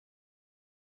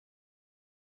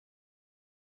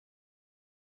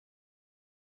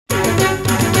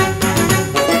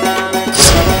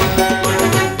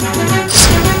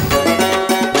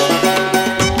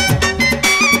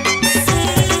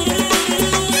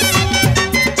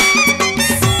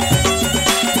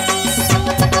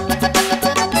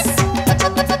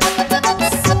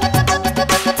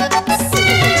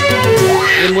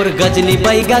गजनी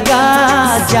बैगा गा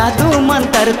जादू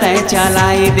मंतर तय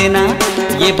चलाई देना,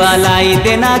 ये बालाई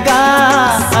देना गा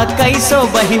कैसो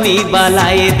बहनी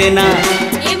बालाई देना।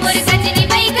 ये मोर गजनी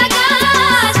बैगा गा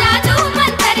जादू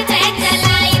मंतर तय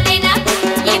चलाई देना,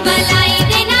 ये बालाई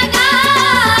देना गा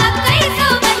कैसो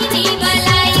बहनी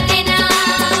बालाई देना।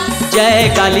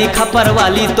 जय काली खपर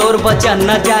वाली तोर बचन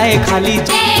न जाए खाली,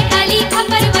 जय काली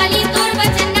खपर वाली तोर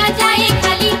बचन न जाए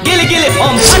खाली। गिल गिल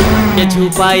ओम ये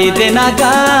छुपाई देना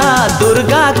गा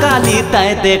दुर्गा काली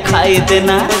तय दिखाई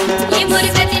देना। ये मोर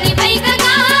गजनी बैगा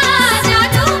गा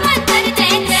जादू मंतर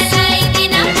तय चलाई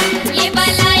देना, ये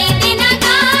बालाई देना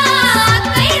गा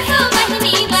कैसो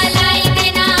बहनी बालाई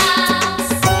देना।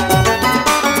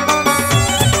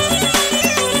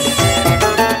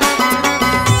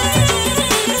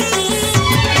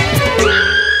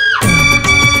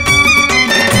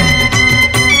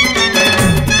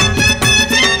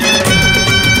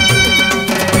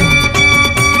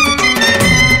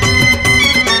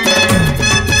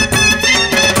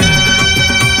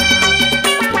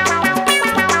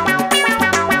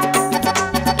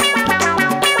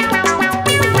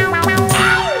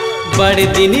 बड़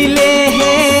दिन ले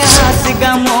है आस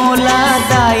गमोला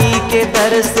दाई के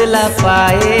दर्श ला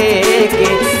पाए के,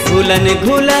 घुलन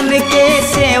घुलन के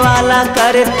सेवाला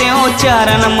करते हो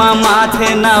चरण मा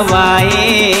माथे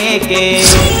नवाए के।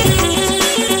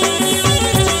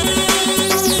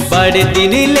 बड़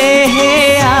दिन ले है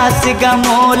आस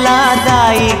गमोला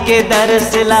दाई के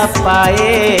दर्श ला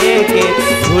पाए के,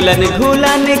 घुलन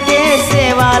घुलन के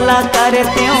सेवाला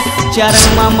करते हो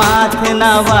चरण मा माथे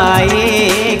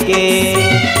नवाए के।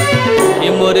 ये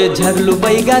मोर झगलू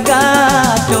बैगा गा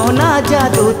टोना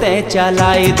जादू तय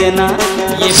चलाई देना,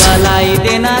 ये बालाई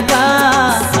देना गा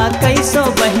कैसो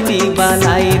बहनी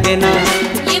बालाई देना।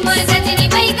 ये मोर गजनी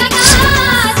बैगा गा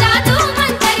जादू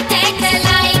मंतर तय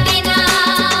चलाई देना।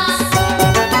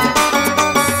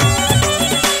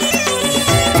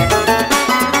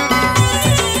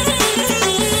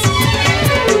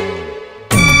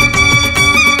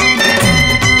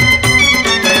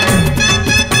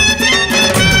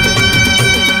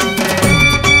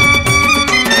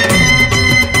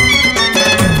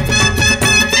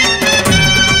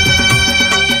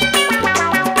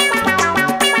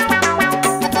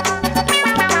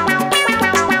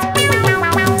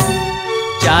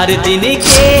 चार दिन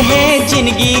के है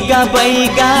जिंदगी का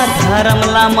बैगा धर्म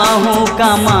ला महू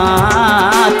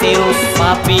कमाते हो,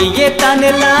 पापी ये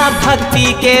तनला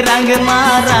भक्ति के रंग मा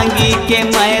रंगी के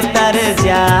मैं तर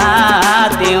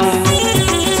जाते हूँ।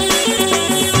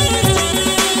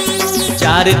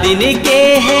 चार दिन के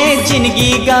है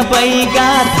जिंदगी का बैगा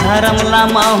धर्म ला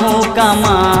महू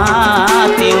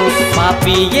कमाते हो,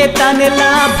 पापी ये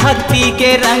तनला भक्ति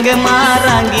के रंग मा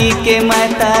रंगी के मैं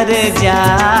तर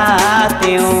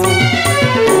जाते हूँ।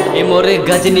 ये मोरे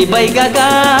गजनी बैगा गा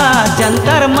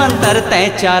जंतर मंतर तय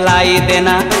चलाई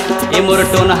देना, ये मोर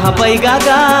टोना बैगा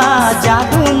गा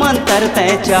जादू मंतर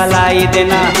तय चलाई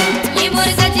देना। ये मोर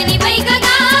गजनी बैगा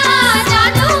गा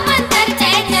जादू मंतर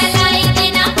तय चलाई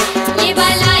देना, ये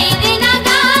बालाई देना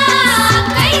गा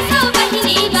कैसो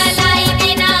बहनी बालाई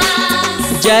देना।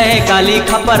 जय काली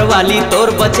खपर वाली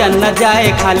तोर बचन न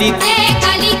जाए खाली, जय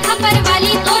काली खपर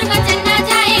वाली तोर बचन न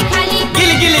जाए खाली।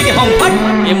 गिल गिल के हम फट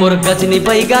ये मोर गजनी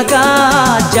बैगा गा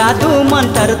जादू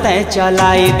मंतर तय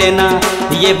चलाई देना,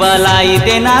 ये बालाई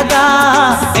देना गा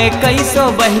कैसो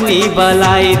बहनी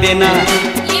बालाई देना।